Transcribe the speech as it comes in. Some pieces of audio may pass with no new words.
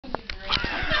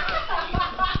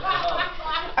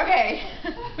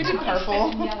We did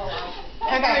purple.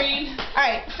 Okay.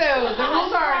 Alright, so the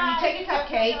rules are you take a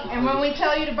cupcake, and when we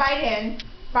tell you to bite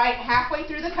halfway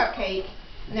through the cupcake,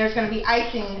 and there's going to be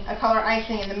icing, a color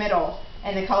icing in the middle,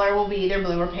 and the color will be either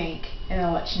blue or pink, and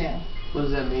it'll let you know. What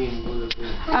does that mean?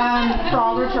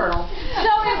 Frog or turtle.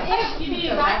 So if you do we need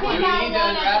to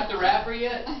unwrap the wrapper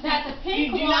yet? That's a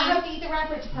pink one. You do not have to eat the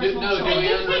wrapper, it's a personal choice. If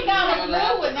you pick out a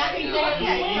blue one, that'd be very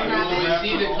Will we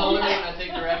see the color when I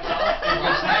take the wrapper off?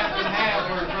 It's half and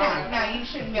half. No, you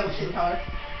shouldn't be able to see the color.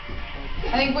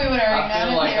 I think we would already know.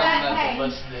 I feel like I'm about to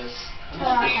bust this.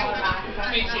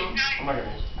 Me too. I'm not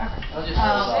gonna. I'll just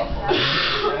hold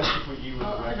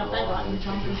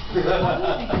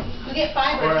We get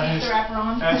 5 or keep the wrapper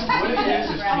on. What it is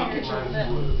pink and mine's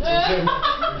blue.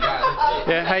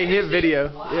 Yeah, hey, hit video.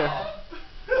 Yeah.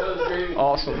 That was great.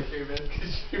 Awesome.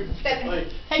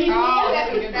 Hey, you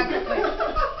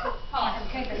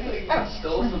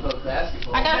Stole from a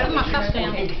basketball. I gotta put my cups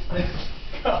down.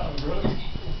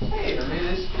 Hey, I mean,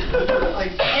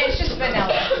 it's just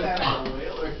vanilla, so.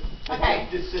 Okay.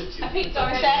 A pink door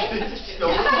set.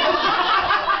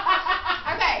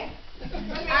 Okay.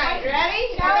 Alright, you ready?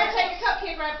 Now we're going to take a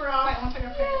cupcake wrapper off.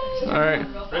 Alright.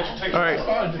 Alright.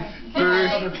 3.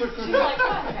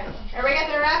 Everybody got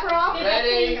their wrapper off?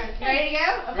 Ready. Ready to go?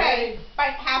 Okay. Ready.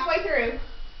 Bite halfway through.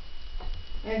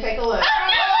 And take a look.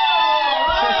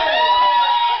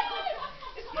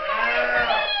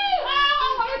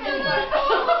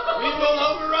 We will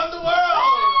overrun the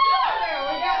world!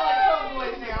 We got like 12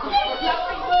 boys now.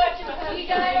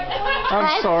 I'm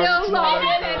sorry. I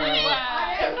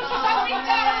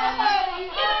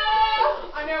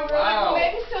know, we're like,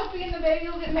 maybe Sophie and the baby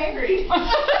will get married.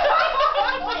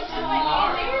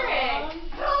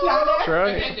 That's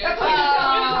right.